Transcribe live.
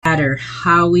matter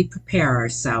how we prepare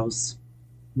ourselves,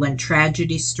 when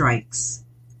tragedy strikes,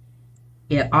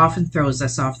 it often throws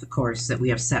us off the course that we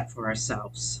have set for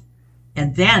ourselves.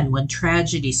 And then when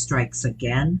tragedy strikes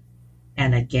again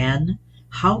and again,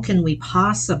 how can we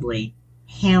possibly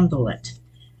handle it?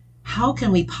 How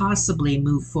can we possibly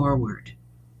move forward?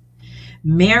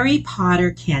 Mary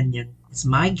Potter Kenyon is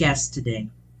my guest today,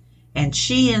 and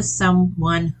she is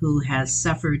someone who has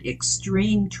suffered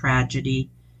extreme tragedy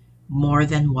more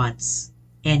than once,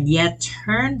 and yet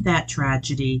turned that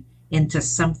tragedy into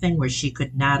something where she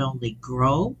could not only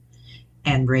grow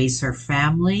and raise her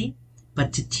family,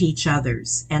 but to teach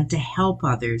others and to help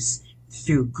others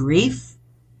through grief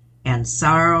and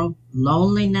sorrow,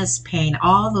 loneliness, pain,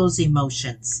 all those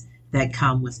emotions that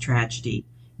come with tragedy.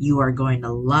 You are going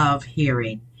to love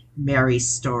hearing Mary's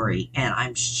story, and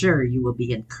I'm sure you will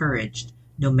be encouraged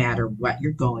no matter what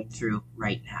you're going through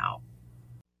right now.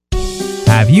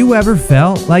 Have you ever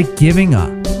felt like giving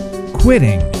up,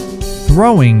 quitting,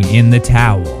 throwing in the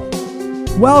towel?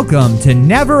 Welcome to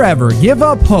Never Ever Give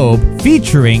Up Hope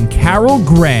featuring Carol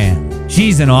Graham.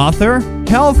 She's an author,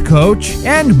 health coach,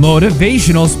 and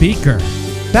motivational speaker.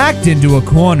 Backed into a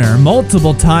corner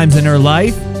multiple times in her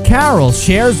life, Carol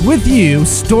shares with you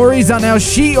stories on how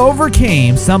she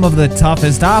overcame some of the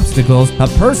toughest obstacles a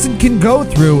person can go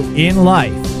through in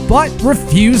life, but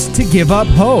refused to give up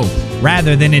hope.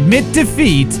 Rather than admit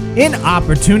defeat, an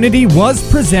opportunity was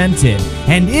presented,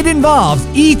 and it involves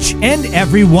each and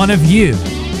every one of you.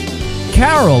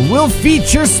 Carol will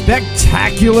feature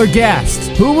spectacular guests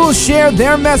who will share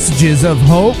their messages of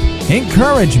hope,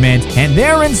 encouragement, and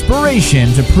their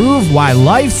inspiration to prove why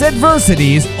life's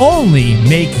adversities only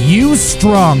make you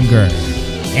stronger.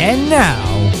 And now,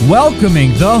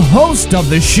 welcoming the host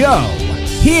of the show,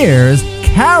 here's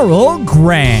Carol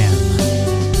Graham.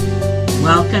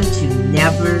 Welcome to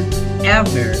Never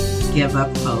Ever Give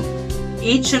Up Hope.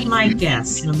 Each of my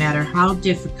guests, no matter how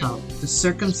difficult the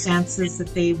circumstances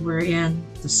that they were in,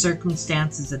 the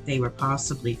circumstances that they were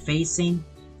possibly facing,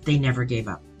 they never gave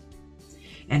up.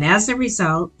 And as a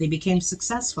result, they became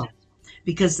successful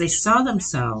because they saw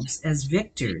themselves as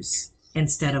victors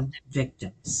instead of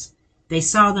victims. They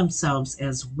saw themselves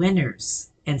as winners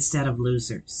instead of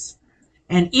losers.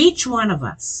 And each one of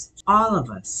us, all of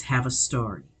us, have a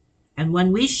story. And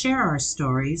when we share our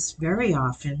stories, very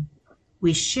often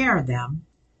we share them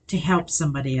to help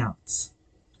somebody else.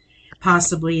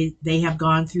 Possibly they have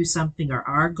gone through something or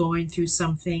are going through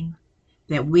something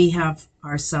that we have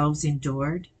ourselves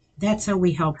endured. That's how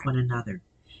we help one another.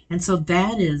 And so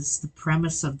that is the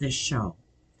premise of this show.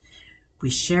 We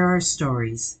share our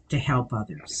stories to help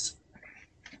others.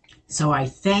 So I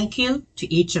thank you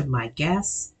to each of my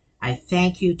guests. I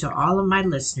thank you to all of my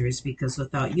listeners, because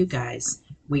without you guys,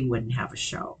 we wouldn't have a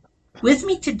show. With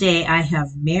me today, I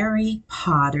have Mary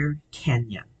Potter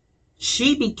Kenyon.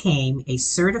 She became a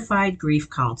certified grief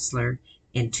counselor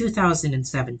in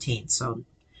 2017, so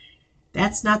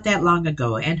that's not that long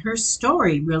ago. And her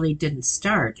story really didn't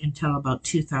start until about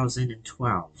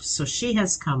 2012. So she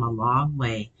has come a long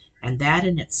way, and that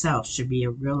in itself should be a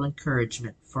real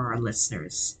encouragement for our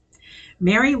listeners.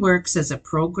 Mary works as a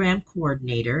program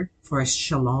coordinator for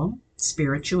Shalom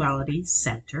Spirituality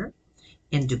Center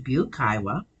in Dubuque,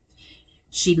 Iowa.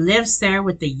 She lives there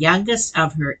with the youngest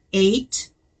of her 8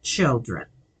 children.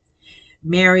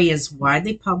 Mary is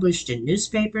widely published in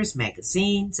newspapers,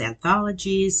 magazines,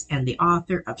 anthologies, and the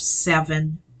author of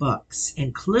 7 books,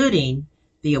 including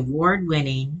the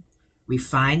award-winning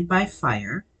Refined by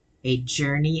Fire, A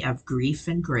Journey of Grief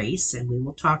and Grace, and we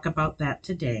will talk about that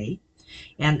today,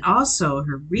 and also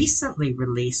her recently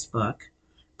released book,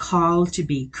 Called to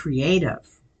be Creative.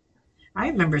 I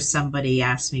remember somebody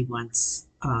asked me once,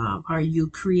 are you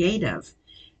creative?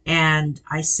 And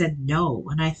I said no.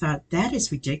 And I thought, that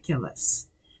is ridiculous,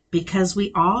 because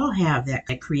we all have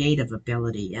that creative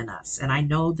ability in us. And I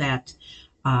know that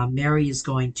Mary is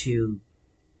going to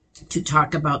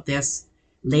talk about this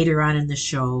later on in the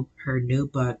show, her new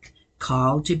book,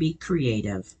 Called to be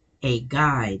Creative, A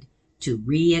Guide to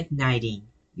Reigniting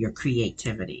Your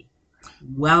Creativity.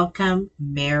 Welcome,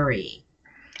 Mary.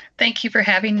 Thank you for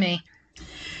having me.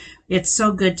 It's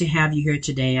so good to have you here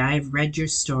today. I've read your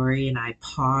story, and I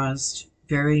paused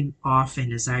very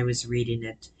often as I was reading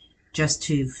it just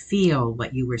to feel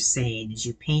what you were saying as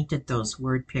you painted those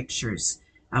word pictures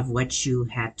of what you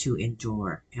had to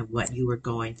endure and what you were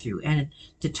going through, and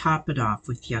to top it off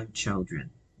with young children.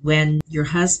 When your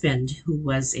husband, who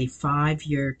was a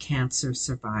 5-year cancer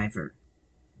survivor,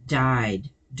 died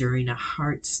during a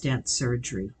heart stent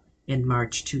surgery in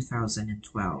March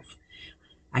 2012,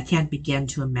 I can't begin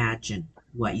to imagine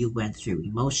what you went through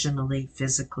emotionally,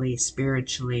 physically,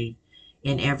 spiritually.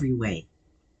 in every way.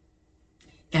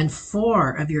 And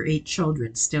 4 of your 8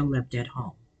 children still lived at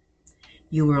home.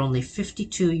 You were only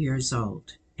 52 years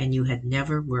old, and you had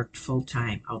never worked full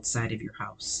time outside of your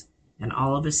house. And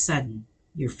all of a sudden,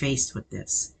 you're faced with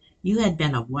this. You had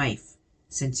been a wife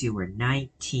since you were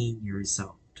 19 years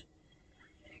old.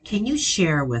 Can you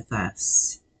share with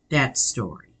us that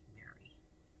story, Mary?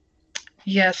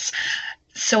 Yes.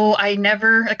 So I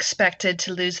never expected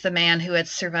to lose the man who had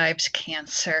survived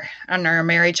cancer, and our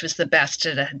marriage was the best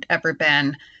it had ever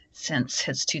been since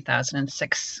his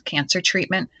 2006 cancer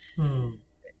treatment. Hmm.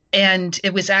 And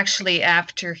it was actually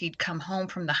after he'd come home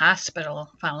from the hospital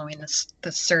following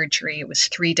the surgery. It was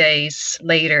 3 days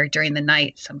later during the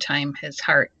night, sometime his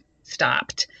heart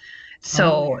stopped.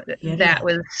 So that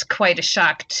was quite a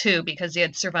shock too, because he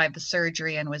had survived the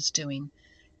surgery and was doing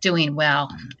well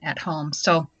at home.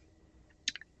 So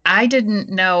I didn't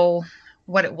know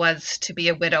what it was to be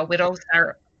a widow.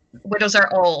 Widows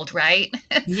are old, right?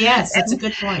 Yes, that's a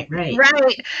good point. Right.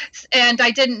 Right. And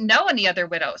I didn't know any other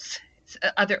widows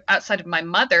outside of my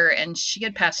mother, and she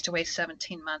had passed away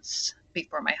 17 months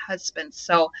before my husband.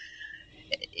 So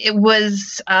it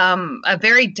was a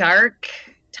very dark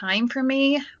time for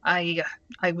me. I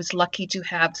was lucky to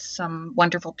have some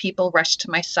wonderful people rush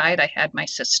to my side. I had my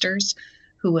sisters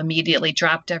who immediately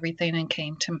dropped everything and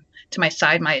came to my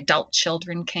side. My adult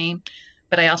children came,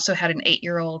 but I also had an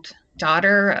 8-year-old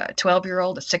daughter, a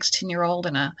 12-year-old, a 16-year-old,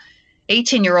 and a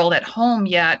 18-year-old at home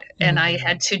yet, and I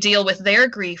had to deal with their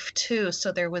grief too.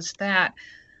 So there was that.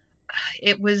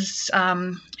 It was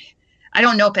I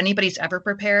don't know if anybody's ever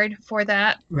prepared for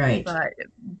that, right?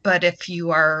 But if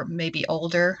you are maybe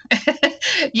older,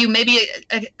 you maybe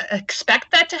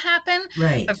expect that to happen,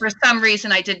 right? But for some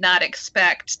reason, I did not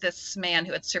expect this man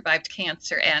who had survived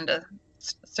cancer and a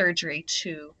surgery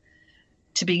to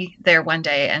be there one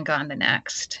day and gone the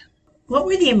next. What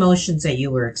were the emotions that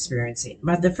you were experiencing?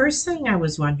 But the first thing I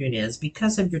was wondering is,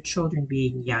 because of your children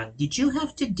being young, did you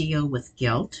have to deal with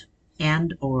guilt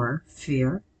and or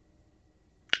fear?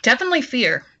 Definitely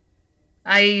fear.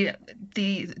 The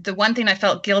one thing I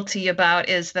felt guilty about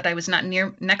is that I was not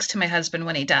next to my husband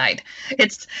when he died.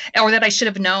 Or that I should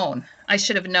have known. I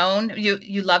should have known.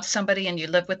 You love somebody and you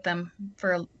live with them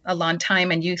for a long time,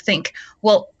 and you think,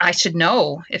 well, I should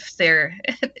know if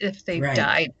they've right.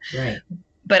 died. Right.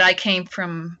 But I came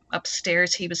from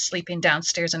upstairs. He was sleeping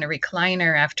downstairs in a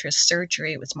recliner after his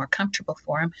surgery. It was more comfortable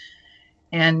for him.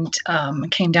 And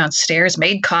came downstairs,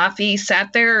 made coffee,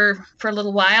 sat there for a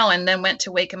little while, and then went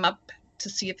to wake him up to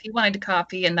see if he wanted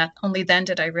coffee. And only then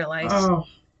did I realize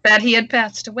that he had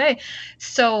passed away.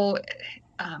 So,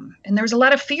 and there was a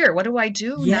lot of fear. What do I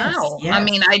do now? Yes. I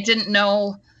mean, I didn't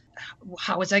know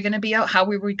how was I going to be out? How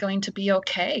were we going to be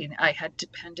okay? I had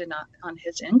depended on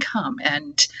his income,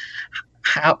 and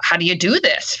how do you do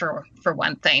this for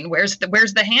one thing? Where's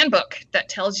the handbook that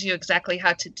tells you exactly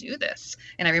how to do this?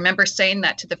 And I remember saying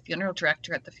that to the funeral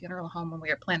director at the funeral home when we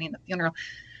were planning the funeral.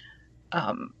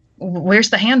 Where's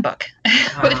the handbook?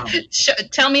 Wow.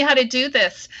 Tell me how to do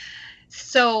this.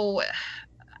 So,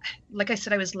 like I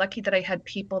said, I was lucky that I had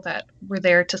people that were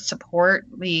there to support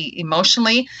me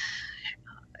emotionally.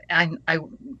 I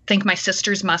think my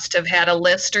sisters must have had a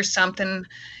list or something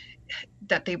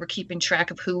that they were keeping track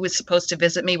of who was supposed to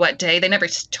visit me what day. They never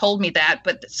told me that,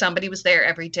 but somebody was there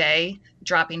every day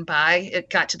dropping by. It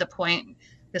got to the point,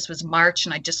 this was March,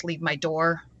 and I'd just leave my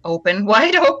door open,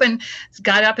 wide open.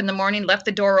 Got up in the morning, left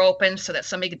the door open so that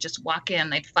somebody could just walk in.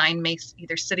 They'd find me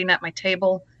either sitting at my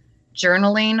table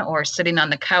journaling or sitting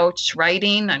on the couch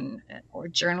writing or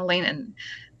journaling, and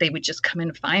they would just come in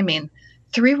and find me. And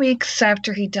 3 weeks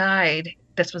after he died,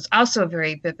 this was also a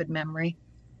very vivid memory,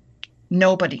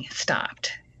 nobody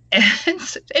stopped. And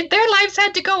their lives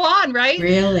had to go on, right?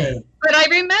 Really? But I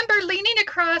remember leaning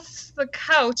across the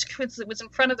couch because it was in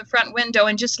front of the front window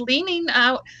and just leaning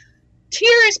out,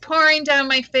 tears pouring down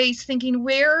my face, thinking,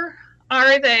 where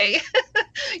are they?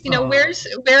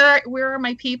 Where are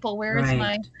my people? Where is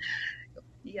my...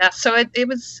 Yeah, so it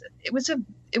was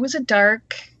a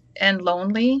dark and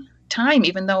lonely time,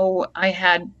 even though I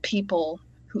had people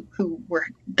who were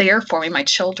there for me, my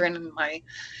children and my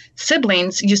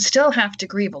siblings. You still have to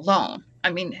grieve alone.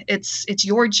 I mean, it's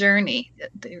your journey.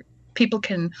 People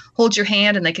can hold your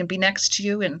hand and they can be next to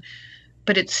you,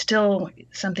 but it's still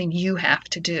something you have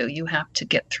to do. You have to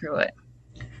get through it.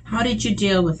 How did you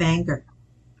deal with anger?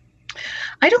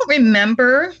 I don't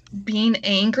remember being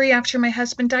angry after my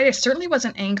husband died. I certainly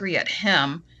wasn't angry at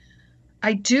him.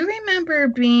 I do remember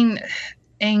being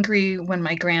angry when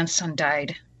my grandson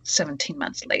died 17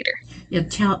 months later. Yeah,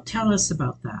 tell us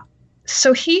about that.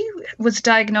 So he was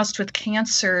diagnosed with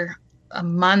cancer a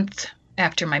month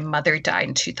after my mother died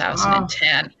in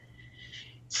 2010.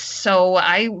 So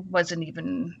I wasn't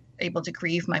even able to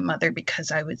grieve my mother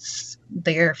because I was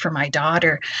there for my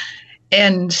daughter.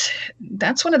 And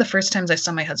that's one of the first times I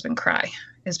saw my husband cry,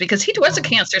 is because he was a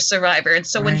cancer survivor. And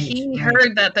so when he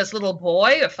heard that this little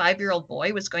boy, a 5-year-old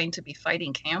boy, was going to be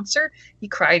fighting cancer, he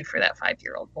cried for that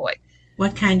 5-year-old boy.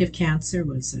 What kind of cancer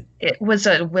was it? It was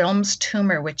a Wilms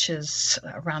tumor, which is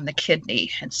around the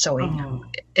kidney. And so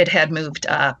it had moved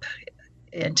up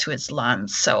into his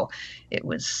lungs. So it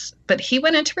was, but he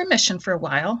went into remission for a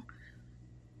while.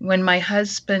 When my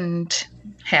husband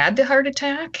had the heart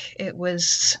attack, it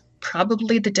was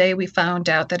probably the day we found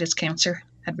out that his cancer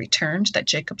had returned, that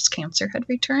Jacob's cancer had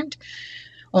returned.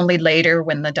 Only later,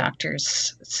 when the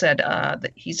doctors said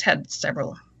that he's had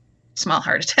several small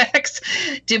heart attacks,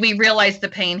 did we realize the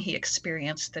pain he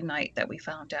experienced the night that we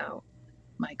found out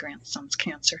my grandson's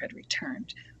cancer had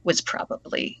returned was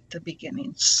probably the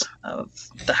beginnings of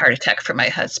the heart attack for my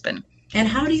husband. And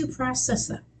how do you process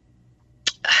that?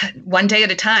 One day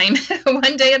at a time.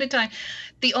 One day at a time.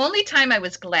 The only time I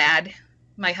was glad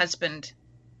my husband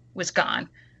was gone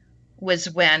was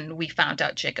when we found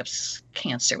out Jacob's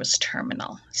cancer was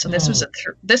terminal. So this was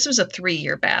a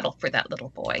 3-year battle for that little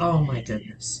boy. Oh my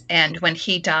goodness. And when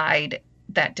he died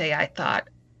that day, I thought,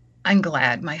 I'm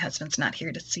glad my husband's not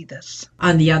here to see this.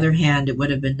 On the other hand, it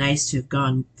would have been nice to have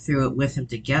gone through it with him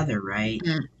together, right?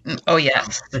 Mm-hmm. Oh,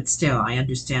 yes. But still, I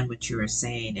understand what you were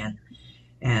saying,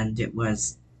 and it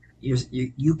was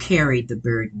you carried the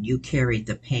burden, you carried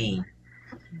the pain.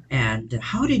 And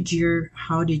how did your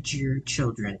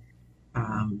children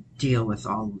deal with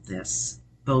all of this?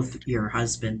 Both your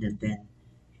husband and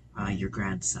then your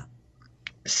grandson.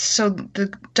 So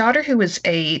the daughter, who was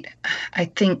 8, I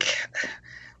think,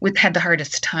 had the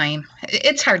hardest time.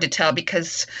 It's hard to tell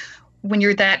because when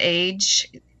you're that age,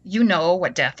 you know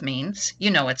what death means. You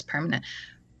know it's permanent,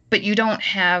 but you don't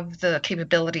have the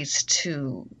capabilities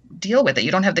to deal with it.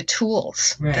 You don't have the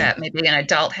tools that maybe an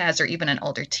adult has, or even an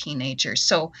older teenager.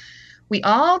 So we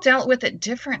all dealt with it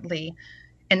differently.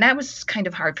 And that was kind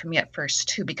of hard for me at first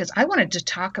too, because I wanted to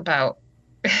talk about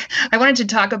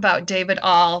David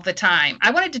all the time.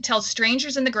 I wanted to tell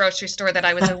strangers in the grocery store that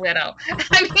I was a widow.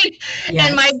 I mean, yes.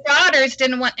 And my daughters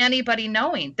didn't want anybody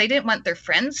knowing. They didn't want their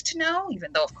friends to know,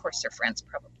 even though, of course, their friends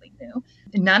probably knew.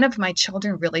 None of my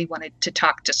children really wanted to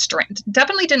talk to strangers.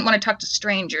 Definitely didn't want to talk to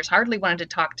strangers. Hardly wanted to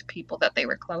talk to people that they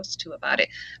were close to about it.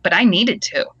 But I needed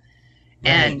to.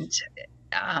 Right.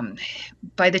 And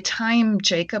by the time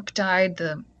Jacob died,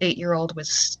 the 8-year-old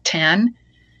was 10.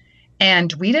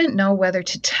 And we didn't know whether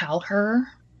to tell her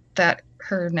that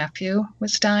her nephew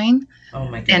was dying. Oh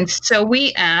my goodness. And so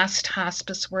we asked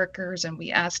hospice workers, and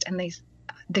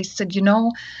they said,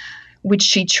 would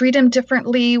she treat him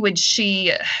differently? Would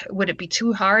it be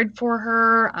too hard for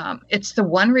her? It's the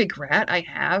one regret I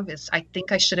have is I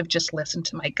think I should have just listened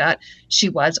to my gut. She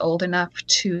was old enough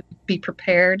to be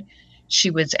prepared. She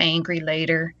was angry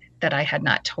later that I had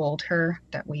not told her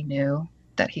that we knew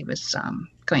that he was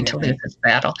going to lose his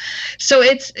battle. So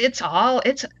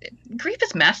grief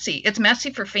is messy. It's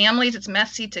messy for families. It's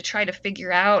messy to try to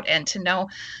figure out and to know.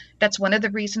 That's one of the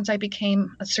reasons I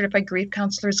became a certified grief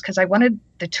counselor, is because I wanted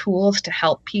the tools to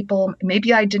help people.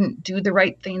 Maybe I didn't do the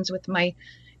right things with my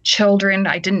children.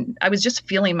 I was just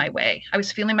feeling my way. I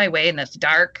was feeling my way in this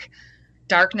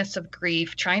darkness of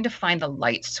grief, trying to find the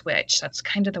light switch. That's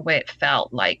kind of the way it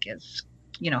felt like, is,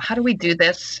 how do we do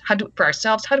this? For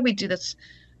ourselves, how do we do this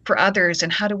for others?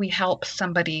 And how do we help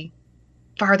somebody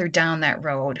farther down that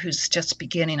road who's just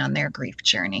beginning on their grief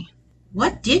journey?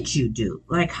 What did you do?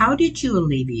 Like, how did you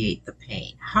alleviate the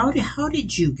pain? How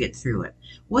did you get through it?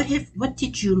 What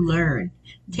did you learn?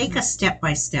 Take us step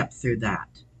by step through that.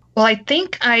 Well, I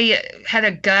think I had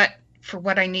a gut for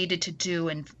what I needed to do.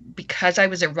 And because I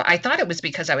thought it was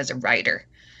because I was a writer.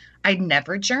 I'd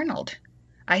never journaled.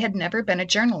 I had never been a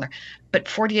journaler. But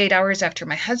 48 hours after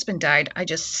my husband died, I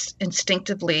just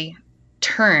instinctively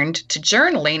turned to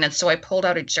journaling. And so I pulled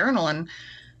out a journal, and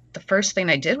the first thing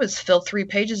I did was fill 3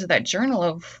 pages of that journal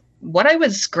of what I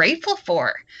was grateful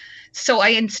for. So I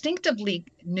instinctively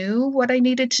knew what I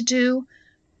needed to do,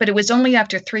 but it was only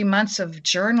after 3 months of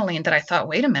journaling that I thought,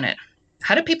 wait a minute,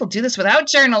 how do people do this without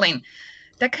journaling?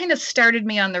 That kind of started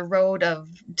me on the road of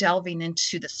delving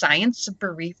into the science of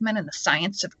bereavement and the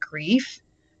science of grief,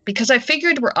 because I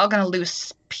figured we're all going to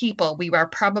lose people. We are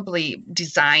probably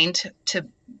designed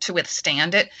to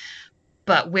withstand it.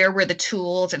 But where were the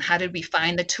tools, and how did we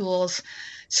find the tools?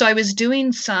 So I was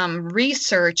doing some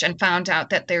research and found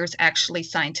out that there's actually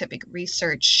scientific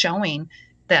research showing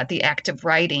that the act of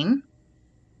writing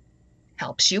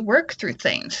helps you work through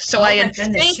things. So oh I my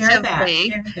goodness, share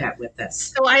that with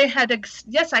us. So I had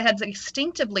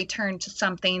instinctively turned to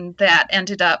something that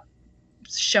ended up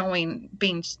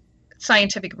being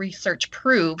scientific research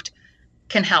proved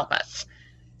can help us.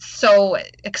 So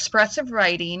expressive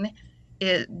writing,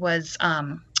 it was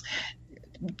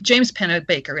James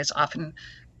Pennebaker is often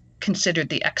considered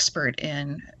the expert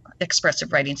in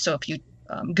expressive writing. So if you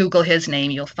Google his name,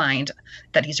 you'll find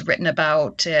that he's written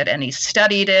about it, and he's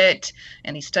studied it,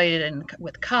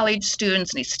 with college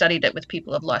students, and he studied it with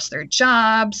people who have lost their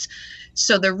jobs.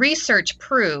 So the research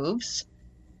proves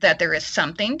that there is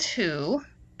something to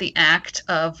the act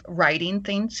of writing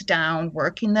things down,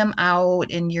 working them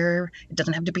out it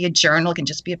doesn't have to be a journal, it can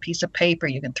just be a piece of paper.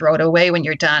 You can throw it away when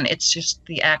you're done. It's just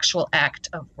the actual act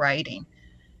of writing.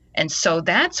 And so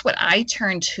that's what I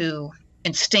turn to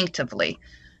instinctively.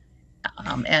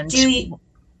 Do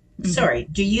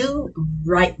you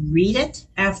read it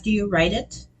after you write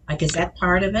it? Like, is that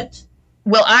part of it?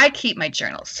 Well, I keep my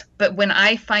journals, but when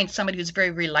I find somebody who's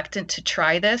very reluctant to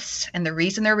try this, and the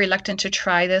reason they're reluctant to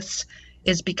try this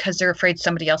is because they're afraid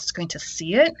somebody else is going to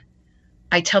see it,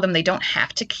 I tell them they don't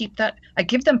have to keep that. I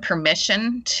give them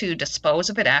permission to dispose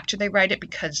of it after they write it,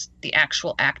 because the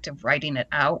actual act of writing it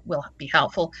out will be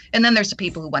helpful. And then there's the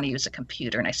people who want to use a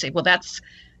computer, and I say, well,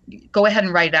 go ahead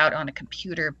and write it out on a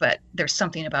computer, but there's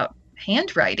something about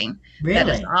handwriting that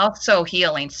is also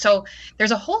healing. So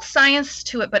there's a whole science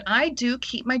to it, but I do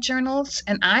keep my journals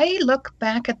and I look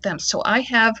back at them. So I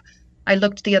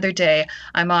looked the other day,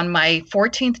 I'm on my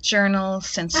 14th journal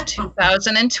since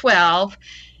 2012.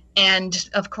 And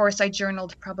of course I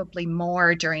journaled probably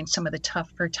more during some of the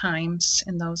tougher times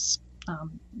in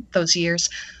those years.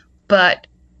 But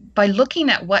by looking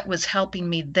at what was helping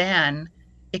me then,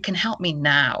 it can help me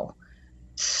now.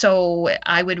 So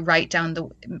I would write down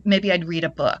maybe I'd read a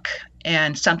book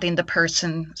and something the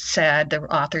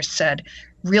author said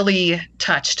really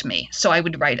touched me. So I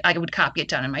would copy it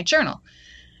down in my journal.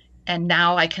 And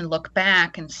now I can look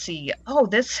back and see,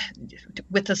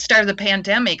 with the start of the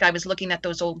pandemic, I was looking at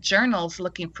those old journals,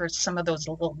 looking for some of those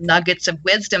little nuggets of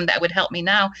wisdom that would help me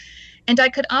now. And I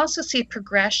could also see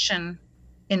progression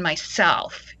in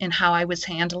myself, in how I was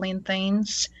handling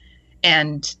things.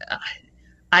 And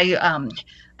I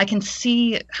can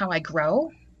see how I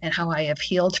grow and how I have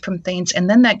healed from things. And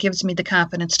then that gives me the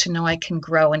confidence to know I can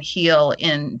grow and heal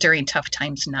during tough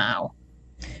times now.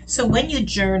 So when you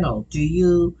journal, do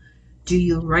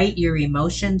you write your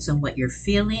emotions and what you're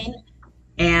feeling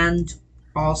and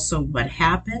also what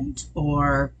happened?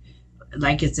 Or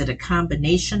is it a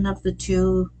combination of the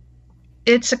two?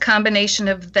 It's a combination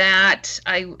of that.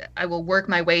 I will work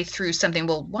my way through something.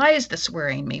 Well, why is this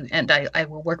worrying me? And I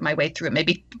will work my way through it.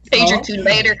 Maybe a page or two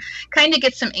later, kind of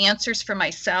get some answers for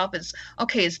myself. Is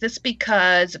this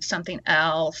because of something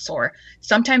else? Or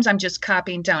sometimes I'm just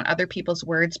copying down other people's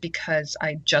words because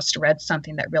I just read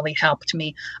something that really helped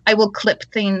me. I will clip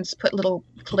things, put little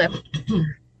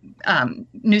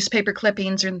newspaper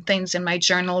clippings and things in my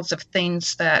journals of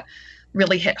things that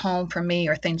really hit home for me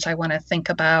or things I want to think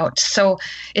about. So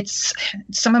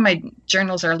some of my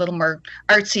journals are a little more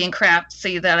artsy and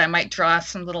craftsy, that I might draw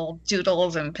some little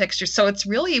doodles and pictures. So it's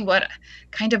really what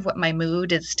my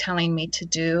mood is telling me to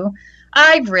do.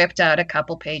 I've ripped out a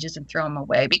couple pages and thrown them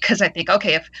away because I think,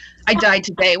 if I died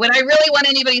today, would I really want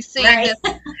anybody seeing this?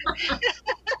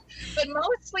 But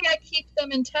mostly I keep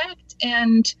them intact,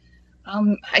 and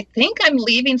I think I'm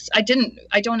leaving. I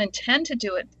don't intend to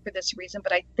do it for this reason,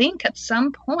 but I think at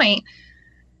some point,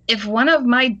 if one of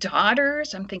my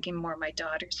daughters, I'm thinking more my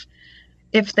daughters,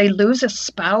 if they lose a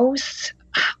spouse,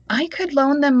 I could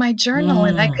loan them my journal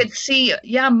and I could see,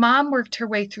 mom worked her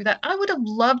way through that. I would have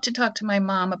loved to talk to my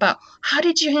mom about, how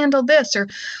did you handle this? Or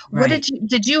what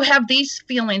did you have these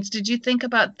feelings? Did you think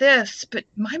about this? But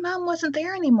my mom wasn't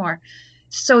there anymore.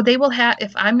 So they will have,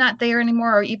 if I'm not there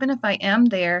anymore, or even if I am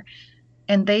there,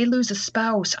 and they lose a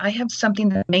spouse, I have something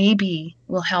that maybe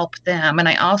will help them. And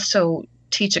I also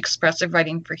teach expressive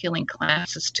writing for healing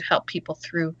classes to help people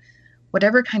through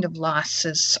whatever kind of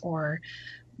losses, or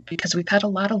because we've had a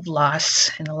lot of loss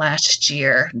in the last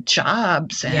year,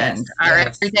 jobs and our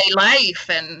everyday life,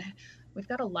 and we've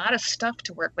got a lot of stuff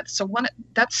to work with. So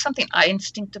that's something I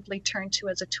instinctively turn to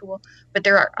as a tool, but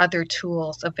there are other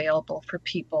tools available for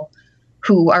people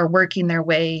who are working their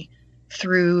way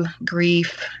through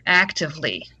grief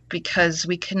actively, because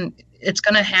it's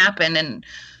going to happen, and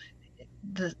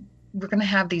we're going to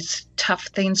have these tough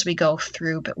things we go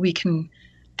through, but we can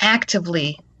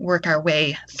actively work our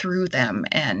way through them.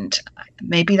 And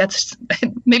maybe that's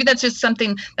just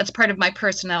something that's part of my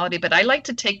personality, but I like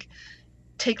to take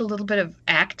a little bit of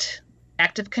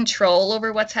active control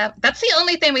over what's happening. That's the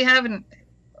only thing we have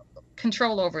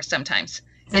control over sometimes.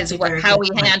 That's How we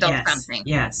point. handle Yes, something.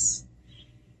 yes.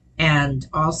 And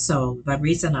also, the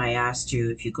reason I asked you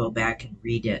if you go back and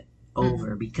read it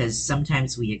over, because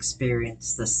sometimes we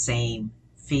experience the same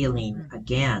feeling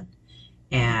again.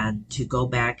 And to go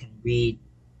back and read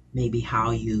maybe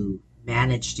how you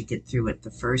managed to get through it the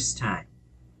first time.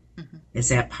 Is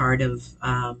that part of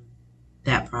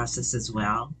that process as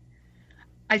well?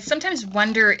 I sometimes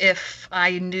wonder if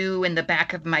I knew in the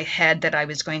back of my head that I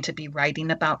was going to be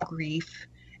writing about grief,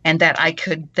 and that I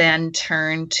could then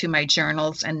turn to my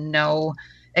journals and know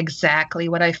exactly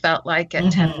what I felt like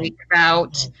at 10 weeks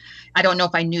out. I don't know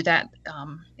if I knew that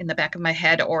in the back of my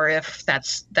head, or if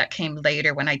that came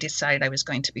later when I decided I was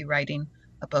going to be writing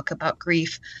a book about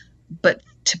grief. But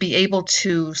to be able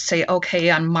to say, okay,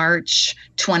 on March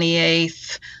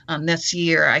 28th this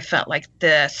year, I felt like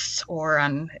this, or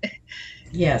on...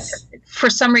 Yes. For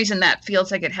some reason, that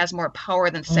feels like it has more power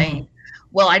than saying,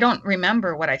 well, I don't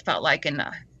remember what I felt like. And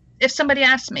if somebody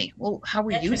asks me, well, how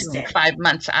were you doing 5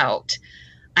 months out?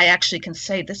 I actually can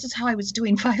say, this is how I was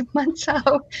doing 5 months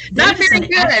out. Not very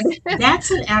good.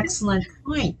 That's an excellent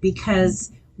point,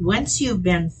 because once you've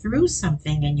been through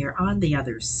something and you're on the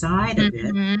other side of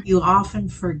it, you often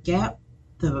forget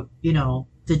the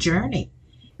journey.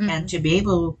 And to be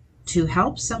able to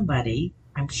help somebody,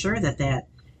 I'm sure that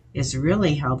is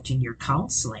really helped in your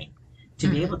counseling, to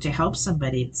be able to help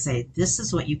somebody and say, this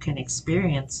is what you can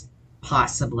experience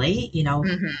possibly,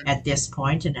 at this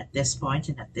point and at this point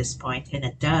and at this point, and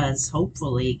it does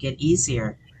hopefully get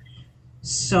easier.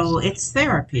 So it's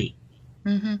therapy.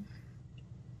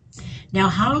 Now,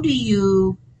 how do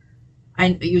you've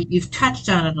touched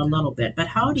on it a little bit, but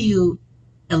how do you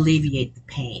alleviate the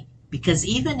pain? Because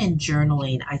even in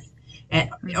journaling,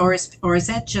 or is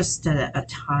that just a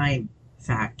time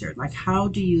factor? Like, how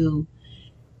do you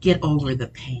get over the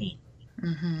pain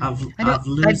of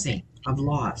losing, of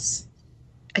loss?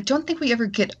 I don't think we ever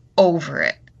get over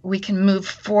it. We can move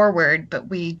forward, but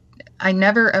I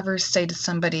never ever say to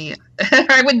somebody,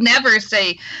 I would never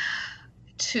say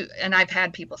and I've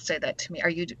had people say that to me, I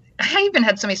even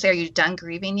had somebody say, are you done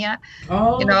grieving yet?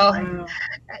 Oh,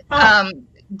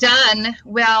 done.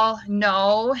 Well,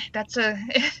 no,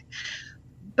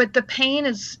 but the pain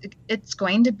it's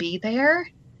going to be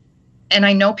there. And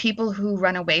I know people who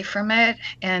run away from it,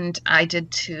 and I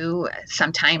did too.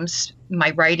 Sometimes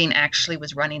my writing actually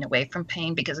was running away from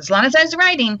pain, because as long as I was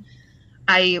writing,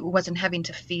 I wasn't having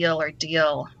to feel or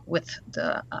deal with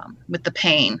the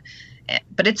pain.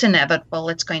 But it's inevitable.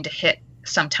 It's going to hit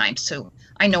sometime soon.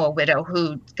 I know a widow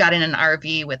who got in an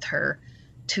RV with her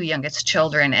 2 youngest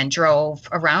children and drove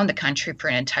around the country for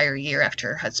an entire year after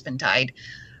her husband died.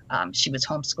 She was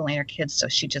homeschooling her kids, so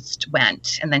she just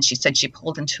went. And then she said she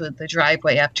pulled into the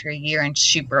driveway after a year and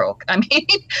she broke. I mean,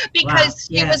 because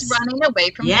she was running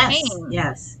away from pain.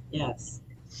 Yes.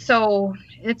 So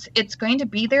it's going to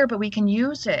be there, but we can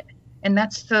use it. And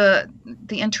that's the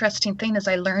interesting thing, is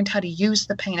I learned how to use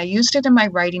the pain. I used it in my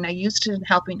writing. I used it in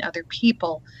helping other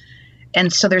people.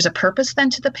 And so there's a purpose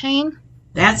then to the pain.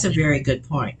 That's a very good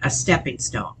point. A stepping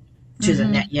stone to the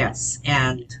net. Yes.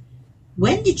 And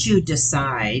when did you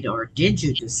decide, or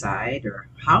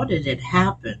how did it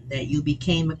happen that you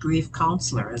became a grief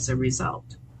counselor as a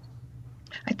result?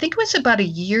 I think it was about a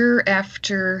year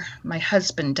after my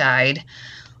husband died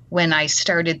when I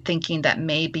started thinking that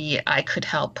maybe I could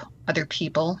help other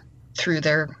people through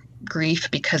their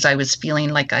grief, because I was feeling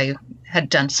like I had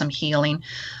done some healing.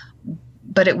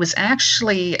 But it was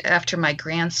actually after my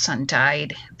grandson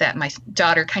died that my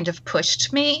daughter kind of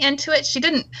pushed me into it. She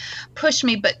didn't push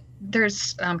me, but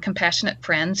there's Compassionate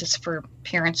Friends. It's for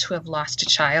parents who have lost a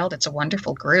child. It's a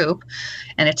wonderful group,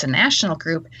 and it's a national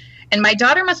group. And my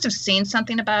daughter must have seen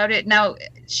something about it. Now,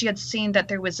 she had seen that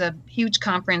there was a huge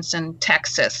conference in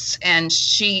Texas, and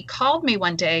she called me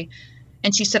one day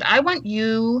and she said, I want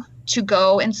you to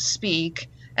go and speak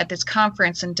at this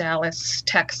conference in Dallas,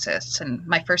 Texas. And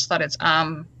my first thought is,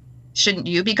 shouldn't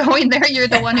you be going there? You're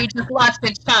the one who just lost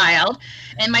a child.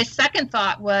 And my second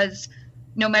thought was,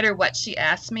 no matter what she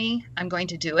asked me, I'm going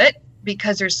to do it,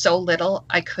 because there's so little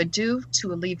I could do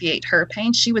to alleviate her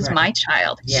pain. She was my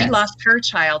child. Yes. She lost her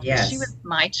child. Yes. She was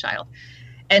my child.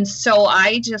 And so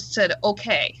I just said,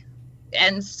 okay.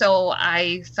 And so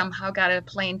I somehow got a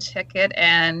plane ticket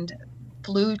and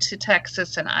flew to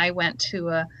Texas, and I went to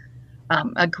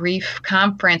a grief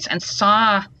conference and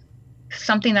saw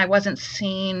something I wasn't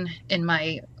seeing in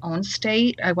my own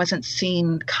state. I wasn't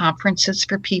seeing conferences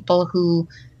for people who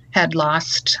had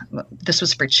lost, this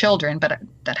was for children, but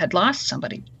that had lost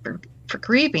somebody for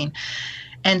grieving.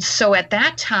 And so at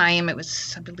that time, it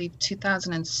was, I believe,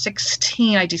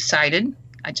 2016, I decided,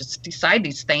 I just decide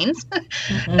these things,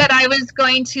 that I was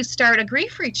going to start a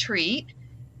grief retreat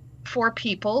for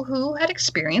people who had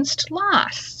experienced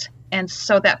loss. And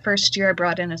so that first year I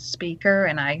brought in a speaker,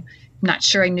 and I'm not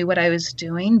sure I knew what I was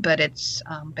doing, but it's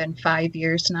been 5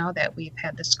 years now that we've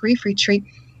had this grief retreat.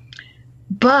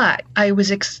 But I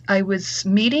was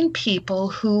meeting people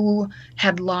who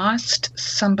had lost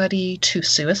somebody to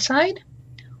suicide,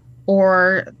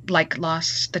 or like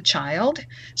lost the child.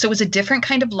 So it was a different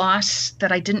kind of loss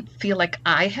that I didn't feel like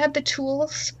I had the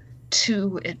tools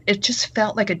to, it just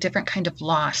felt like a different kind of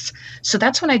loss. So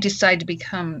that's when I decided to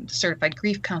become certified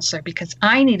grief counselor, because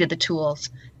I needed the tools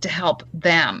to help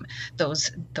them,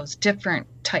 those different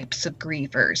types of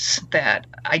grievers that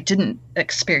I didn't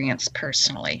experience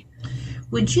personally.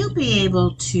 Would you be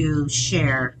able to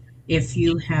share if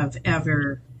you have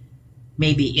ever,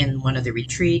 maybe in one of the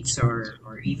retreats or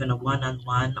even a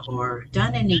one-on-one, or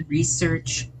done any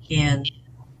research in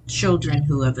children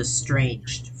who have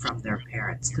estranged from their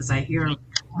parents? Because I hear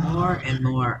more and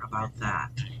more about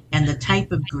that, and the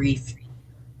type of grief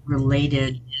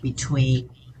related between,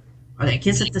 or like,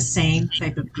 is it the same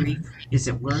type of grief? Is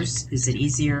it worse? Is it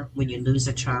easier when you lose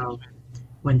a child,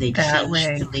 when they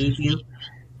choose to leave you?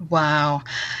 Wow.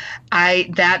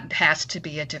 That has to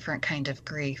be a different kind of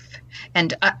grief.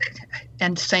 And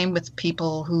same with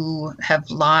people who have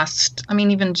lost, I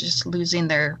mean, even just losing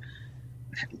their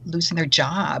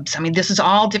jobs. I mean, this is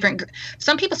all different.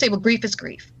 Some people say, well, grief is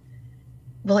grief.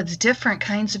 Well, it's different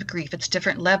kinds of grief. It's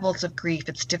different levels of grief.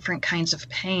 It's different kinds of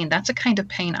pain. That's a kind of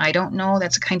pain I don't know.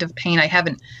 That's a kind of pain I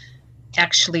haven't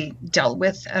actually dealt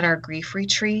with at our grief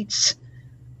retreats.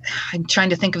 I'm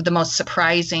trying to think of the most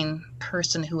surprising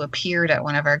person who appeared at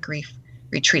one of our grief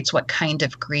retreats, what kind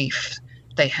of grief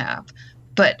they have.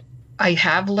 But I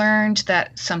have learned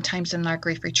that sometimes in our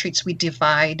grief retreats, we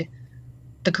divide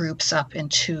the groups up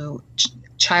into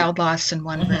child loss in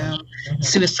one room,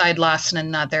 suicide loss in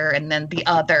another, and then the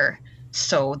other.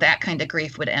 So that kind of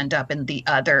grief would end up in the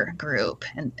other group.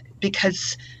 And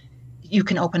because you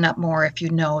can open up more if you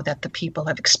know that the people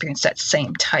have experienced that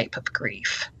same type of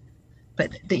grief.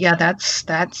 But yeah,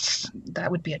 that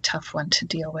would be a tough one to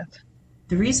deal with.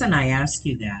 The reason I ask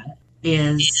you that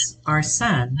is our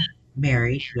son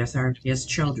married with his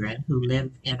children who live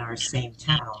in our same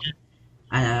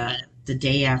town. The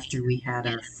day after we had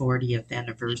our 40th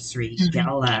anniversary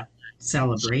gala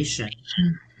celebration,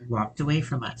 walked away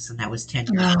from us, and that was 10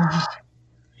 years ago.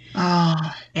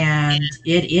 Oh. And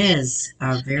it is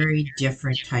a very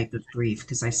different type of grief,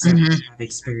 because I certainly have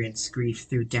experienced grief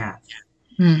through death.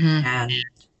 And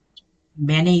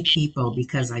many people,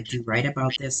 because I do write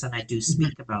about this and I do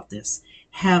speak about this,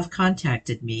 have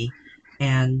contacted me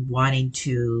and wanting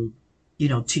to,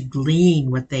 to glean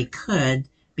what they could,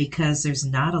 because there's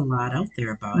not a lot out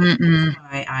there about it. That's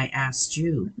why I asked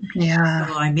you. Yeah.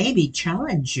 So I maybe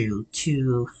challenge you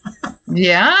to.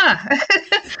 Yeah.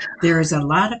 There's a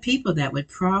lot of people that would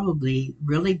probably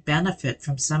really benefit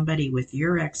from somebody with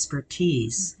your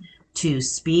expertise to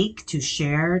speak, to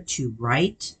share, to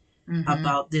write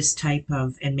about this type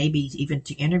of, and maybe even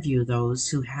to interview those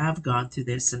who have gone through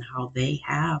this and how they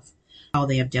have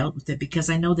dealt with it. Because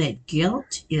I know that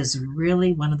guilt is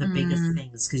really one of the biggest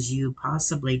things, because you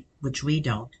possibly, which we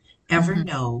don't, ever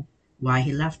know why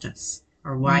he left us,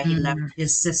 or why he left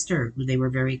his sister, who they were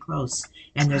very close,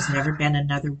 and there's never been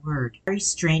another word. Very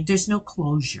strange. There's no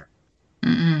closure.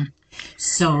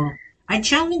 So I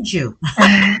challenge you.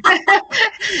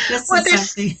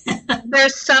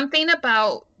 There's something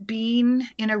about being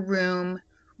in a room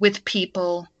with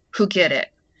people who get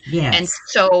it. Yes. And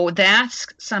so that's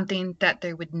something that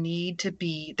there would need to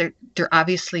be, there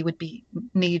obviously would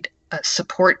need a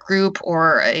support group,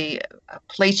 or a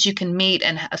place you can meet,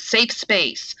 and a safe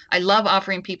space. I love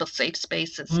offering people safe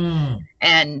spaces.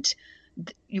 And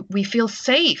we feel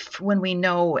safe when we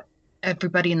know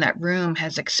everybody in that room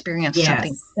has experienced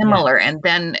something similar.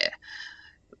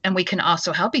 And we can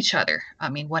also help each other. I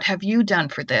mean, what have you done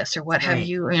for this? Or what have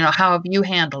you, how have you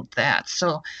handled that?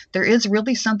 So there is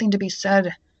really something to be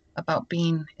said about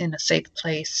being in a safe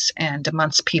place and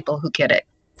amongst people who get it.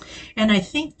 And I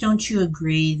think, don't you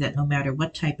agree that no matter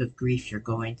what type of grief you're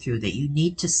going through, that you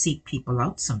need to seek people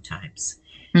out sometimes?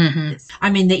 I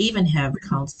mean, they even have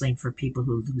counseling for people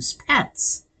who lose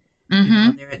pets.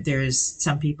 There's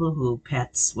some people who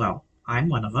pets, well, I'm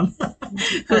one of them,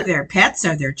 who their pets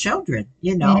are their children,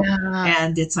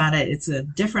 and it's a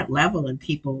different level, and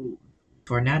people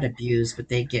are not abused, but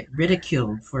they get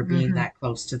ridiculed for being that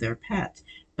close to their pet.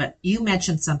 But you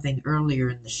mentioned something earlier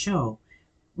in the show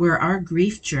where our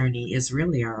grief journey is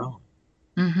really our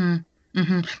own.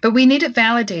 But we need it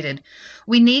validated.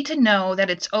 We need to know that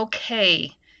it's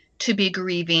okay to be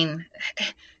grieving.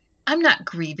 I'm not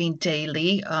grieving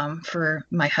daily for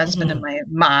my husband and my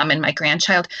mom and my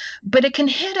grandchild, but it can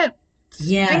hit at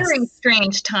very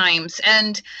strange times.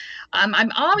 And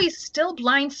I'm always still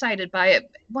blindsided by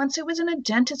it. Once it was in a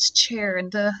dentist's chair,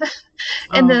 and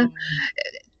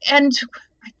and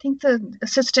I think the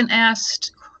assistant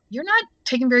asked, "You're not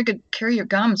taking very good care of your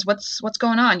gums. What's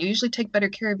going on? You usually take better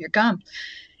care of your gum."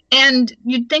 And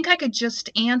you'd think I could just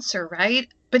answer, right?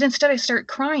 But instead I start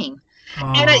crying.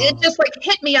 And it just like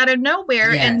hit me out of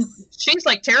nowhere. Yes. And she's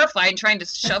like terrified, trying to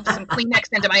shove some Kleenex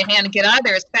into my hand and get out of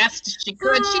there as fast as she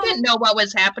could. She didn't know what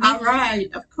was happening. All right,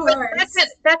 of course. But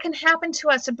that can happen to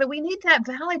us. But we need that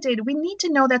validated. We need to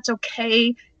know that's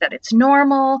okay, that it's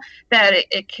normal, that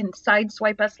it can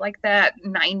sideswipe us like that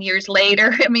 9 years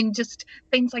later. I mean, just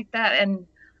things like that. And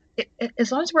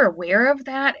as long as we're aware of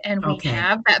that and we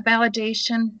have that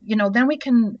validation, then we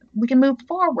can move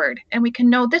forward and we can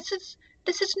know this is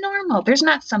normal. There's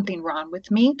not something wrong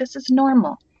with me. This is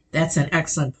normal. That's an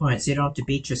excellent point. So you don't have to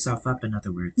beat yourself up, in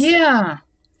other words. Yeah.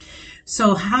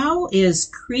 So how is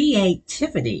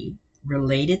creativity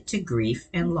related to grief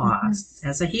and loss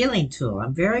as a healing tool?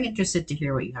 I'm very interested to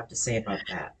hear what you have to say about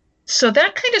that. So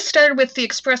that kind of started with the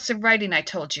expressive writing I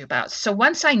told you about. So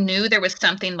once I knew there was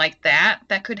something like that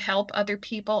could help other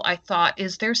people, I thought,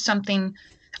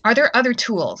 are there other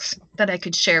tools that I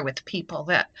could share with people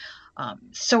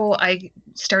so I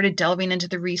started delving into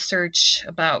the research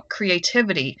about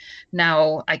creativity.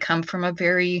 Now, I come from a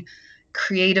very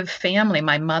creative family.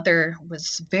 My mother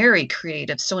was very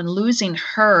creative. So in losing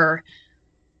her,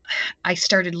 I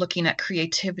started looking at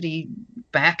creativity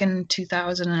back in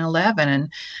 2011 and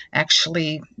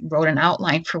actually wrote an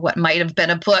outline for what might have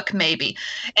been a book maybe.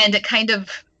 And it kind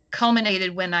of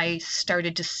culminated when I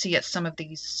started to see at some of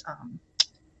these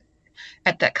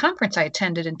at that conference I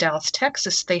attended in Dallas,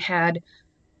 Texas, they had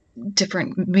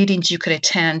different meetings you could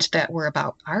attend that were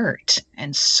about art.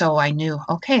 And so I knew,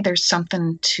 okay, there's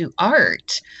something to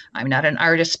art. I'm not an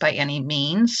artist by any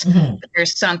means, but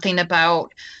there's something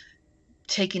about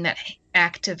taking that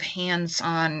active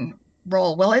hands-on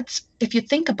role. Well, if you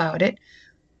think about it,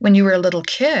 when you were a little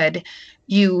kid,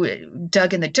 you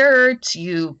dug in the dirt,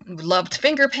 you loved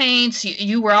finger paints,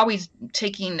 you were always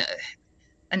taking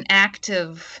an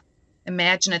active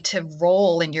imaginative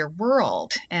role in your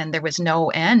world, and there was no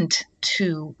end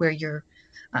to where your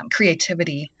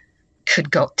creativity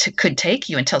could take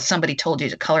you until somebody told you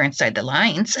to color inside the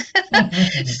lines.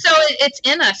 So it's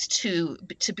in us to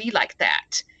be like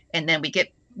that, and then we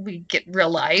get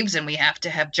real lives, and we have to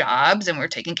have jobs, and we're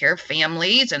taking care of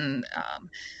families, and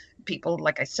people,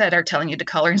 like I said, are telling you to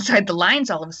color inside the lines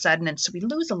all of a sudden, and so we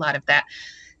lose a lot of that.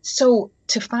 So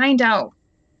to find out,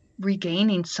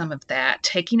 regaining some of that,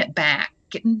 taking it back,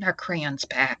 getting our crayons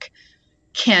back,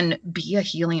 can be a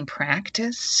healing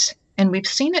practice. And we've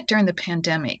seen it during the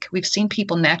pandemic. We've seen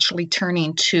people naturally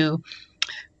turning to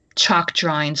chalk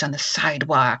drawings on the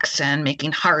sidewalks and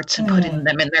making hearts and putting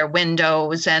them in their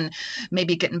windows, and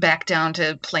maybe getting back down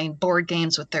to playing board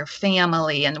games with their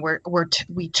family. And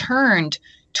we turned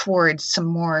towards some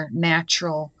more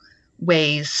natural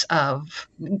ways of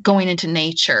going into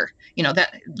nature.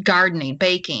 That gardening,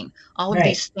 baking, all of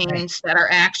these things that are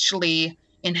actually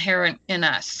inherent in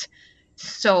us.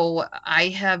 So I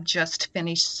have just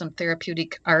finished some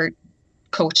therapeutic art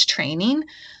coach training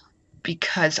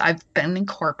because I've been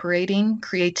incorporating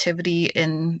creativity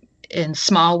in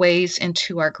small ways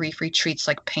into our grief retreats,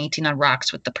 like painting on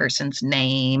rocks with the person's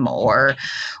name, or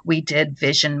we did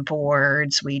vision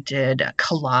boards, we did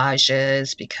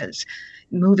collages, because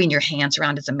moving your hands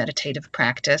around is a meditative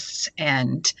practice,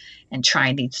 and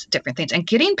trying these different things and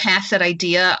getting past that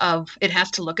idea of it has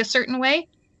to look a certain way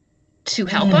to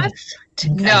help us.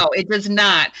 No, it does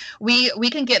not. We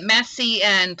can get messy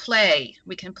and play.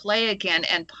 We can play again.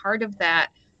 And part of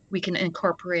that we can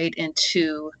incorporate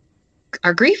into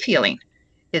our grief healing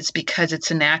is because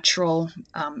it's a natural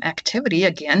activity,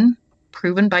 again,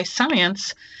 proven by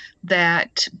science,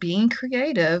 that being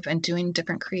creative and doing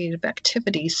different creative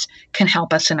activities can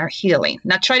help us in our healing.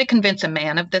 Not try to convince a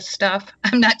man of this stuff.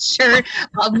 I'm not sure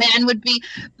a man would be,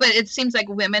 but it seems like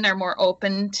women are more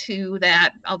open to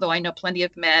that, although I know plenty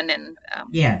of men, and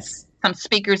some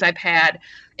speakers I've had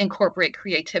incorporate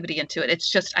creativity into it. It's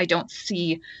just I don't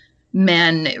see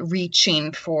men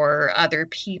reaching for other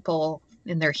people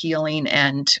in their healing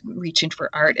and reaching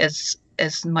for art as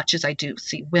much as I do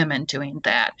see women doing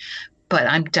that. But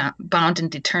I'm bound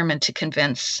and determined to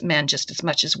convince men just as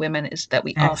much as women is that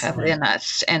we all have it in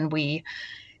us, and we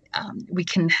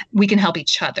can help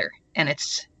each other. And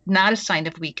it's not a sign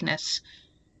of weakness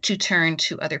to turn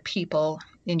to other people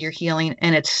in your healing,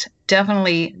 and it's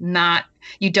definitely not,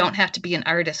 you don't have to be an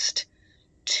artist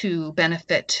to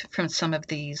benefit from some of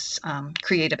these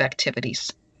creative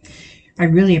activities. I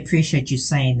really appreciate you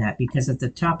saying that, because at the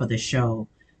top of the show,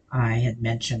 I had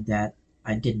mentioned that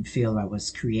I didn't feel I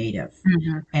was creative.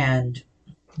 Mm-hmm. And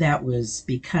that was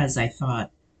because I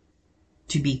thought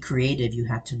to be creative, you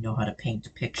had to know how to paint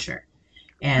a picture.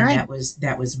 And Right.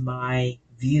 that was my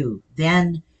view.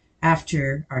 Then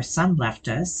after our son left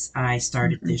us, I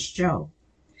started Mm-hmm. this show.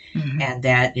 Mm-hmm. And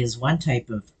that is one type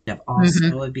of Mm-hmm.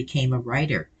 also I became a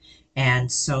writer. And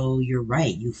so you're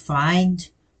right. You find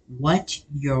what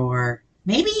your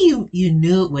maybe you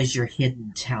knew it was your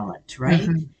hidden talent, right?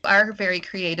 Mm-hmm. Are very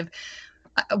creative.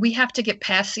 We have to get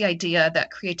past the idea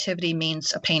that creativity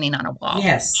means a painting on a wall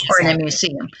Yes, or in a exactly.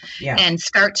 museum, Yeah. and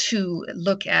start to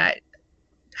look at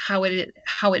how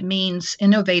it means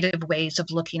innovative ways of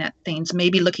looking at things,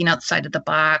 maybe looking outside of the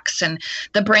box, and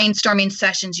the brainstorming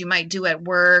sessions you might do at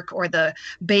work, or the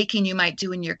baking you might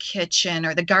do in your kitchen,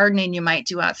 or the gardening you might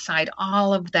do outside.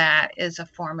 All of that is a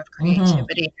form of Hmm.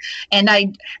 creativity. And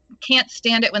I can't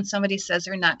stand it when somebody says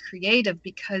they're not creative,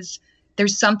 because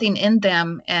there's something in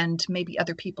them, and maybe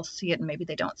other people see it and maybe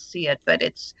they don't see it, but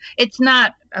it's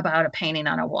not about a painting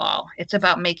on a wall. It's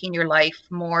about making your life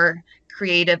more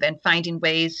creative and finding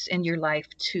ways in your life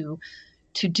to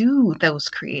do those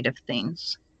creative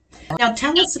things. Now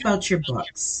tell us about your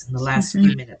books in the last Mhm.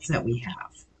 few minutes that we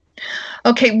have.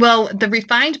 Okay, well, the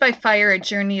Refined by Fire, A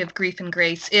Journey of Grief and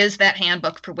Grace is that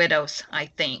handbook for widows, I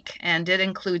think, and it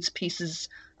includes pieces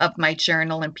of my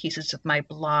journal and pieces of my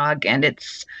blog, and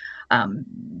it's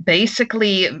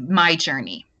basically my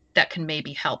journey that can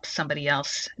maybe help somebody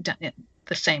else down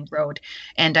the same road.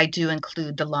 And I do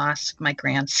include the loss of my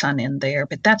grandson in there,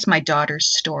 but that's my daughter's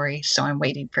story, so I'm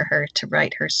waiting for her to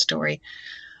write her story.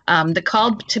 The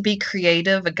Call to Be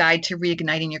Creative, A Guide to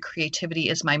Reigniting Your Creativity,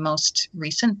 is my most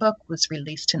recent book, was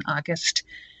released in August.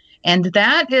 And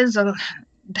that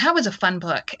was a fun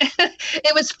book.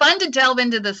 It was fun to delve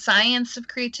into the science of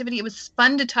creativity. It was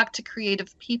fun to talk to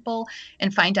creative people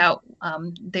and find out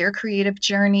their creative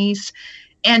journeys,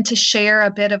 and to share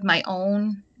a bit of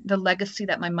the legacy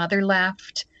that my mother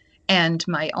left, and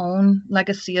my own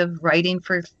legacy of writing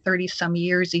for 30 some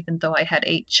years. Even though I had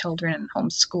 8 children and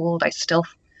homeschooled, I still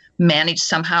managed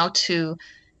somehow to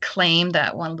claim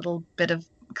that one little bit of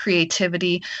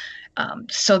creativity.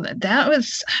 So that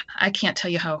was, I can't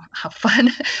tell you how fun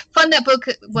that book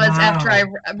was.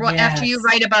 Wow. After you Yes.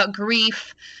 write about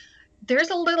grief,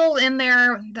 there's a little in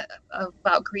there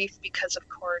about grief, because of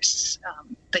course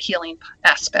the healing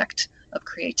aspect of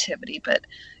creativity. But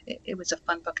it was a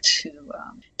fun book to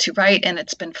write, and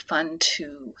it's been fun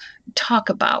to talk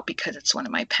about because it's one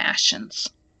of my passions.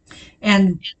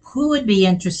 And who would be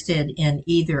interested in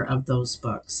either of those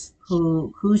books?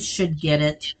 Who should get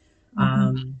it? Mm-hmm.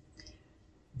 Um,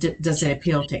 does it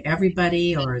appeal to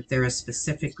everybody, or is there a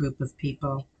specific group of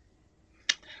people?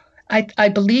 I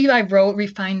believe I wrote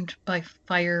Refined by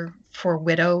Fire for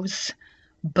widows,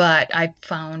 but I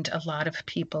found a lot of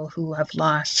people who have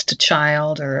lost a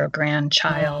child or a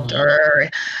grandchild Mm. or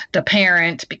the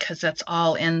parent, because that's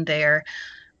all in there.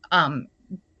 Um,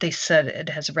 they said it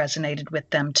has resonated with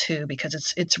them too,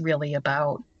 because it's really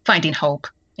about finding hope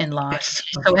in loss.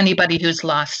 So Okay. anybody who's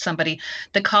lost somebody,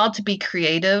 The Call to Be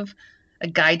Creative, A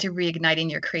Guide to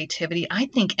Reigniting Your Creativity. I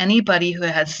think anybody who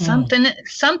has Mm.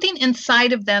 something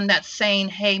inside of them that's saying,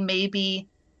 hey, maybe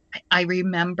I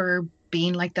remember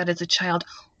being like that as a child,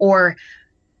 or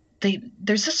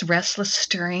there's this restless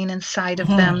stirring inside of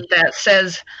them Mm. that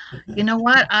says, you know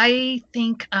what, I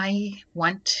think I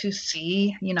want to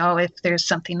see, if there's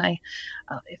something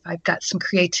if I've got some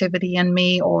creativity in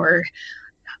me, or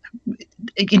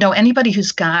anybody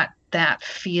who's got that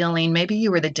feeling. Maybe you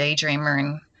were the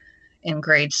daydreamer in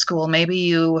grade school. Maybe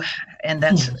you, and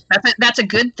that's a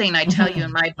good thing, I tell you,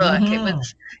 in my book. It Mm-hmm.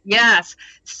 was, yes.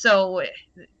 So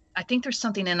I think there's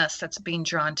something in us that's being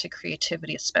drawn to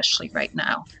creativity, especially right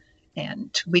now.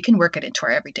 And we can work it into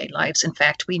our everyday lives. In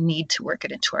fact, we need to work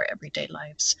it into our everyday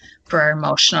lives for our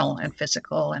emotional and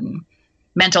physical and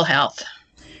mental health.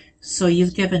 So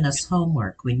you've given us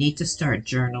homework. We need to start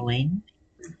journaling,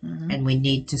 Mhm. and we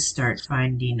need to start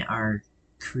finding our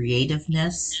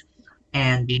creativeness,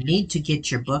 and we need to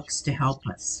get your books to help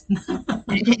us.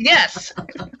 Yes.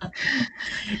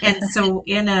 And so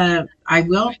I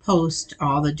will post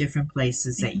all the different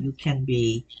places that you can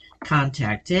be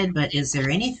contacted, but is there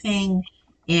anything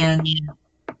in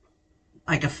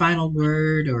like a final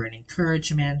word or an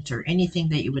encouragement or anything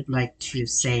that you would like to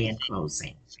say in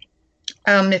closing?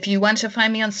 If you want to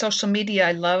find me on social media,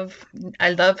 I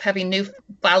love having new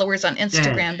followers on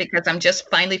Instagram because I'm just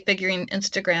finally figuring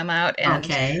Instagram out, and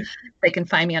they can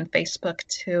find me on Facebook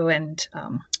too. And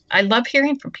I love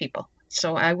hearing from people,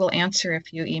 so I will answer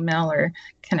if you email or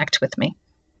connect with me.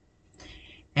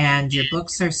 And your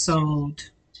books are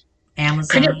sold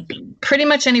Amazon? Pretty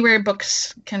much anywhere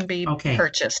books can be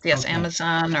purchased. Yes,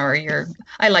 Amazon or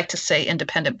I like to say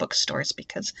independent bookstores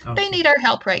because they need our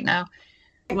help right now.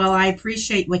 Well, I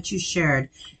appreciate what you shared.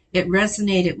 It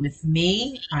resonated with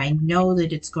me. I know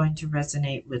that it's going to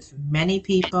resonate with many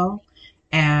people,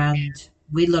 and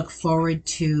we look forward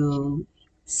to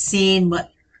seeing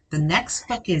what the next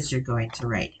book is you're going to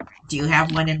write. Do you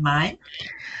have one in mind?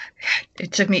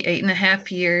 It took me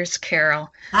 8.5 years,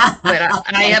 Carol, but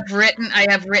I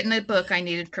have written a book I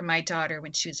needed for my daughter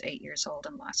when she was 8 years old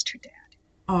and lost her dad.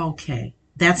 Okay,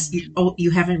 that's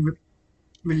you haven't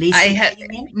released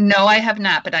it? No, I have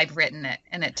not, but I've written it,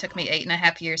 and it took me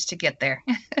 8.5 years to get there.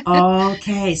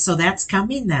 Okay, so that's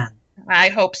coming then. I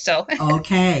hope so.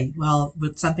 Okay, well,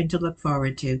 with something to look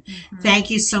forward to. Mm-hmm.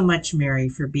 Thank you so much, Mary,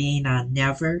 for being on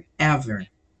Never, Ever,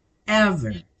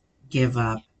 Ever Give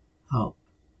Up Hope.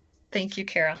 Thank you,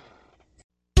 Carol.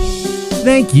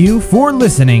 Thank you for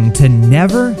listening to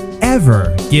Never,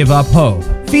 Ever Give Up Hope,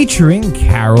 featuring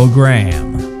Carol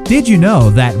Graham. Did you know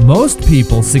that most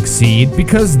people succeed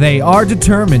because they are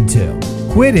determined to?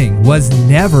 Quitting was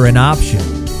never an option.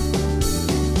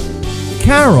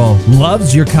 Carol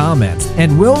loves your comments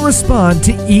and will respond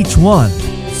to each one.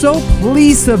 So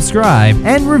please subscribe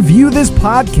and review this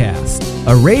podcast.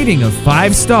 A rating of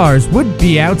 5 stars would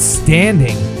be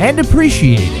outstanding and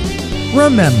appreciated.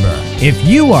 Remember, if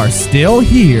you are still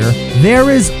here, there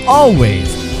is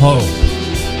always hope.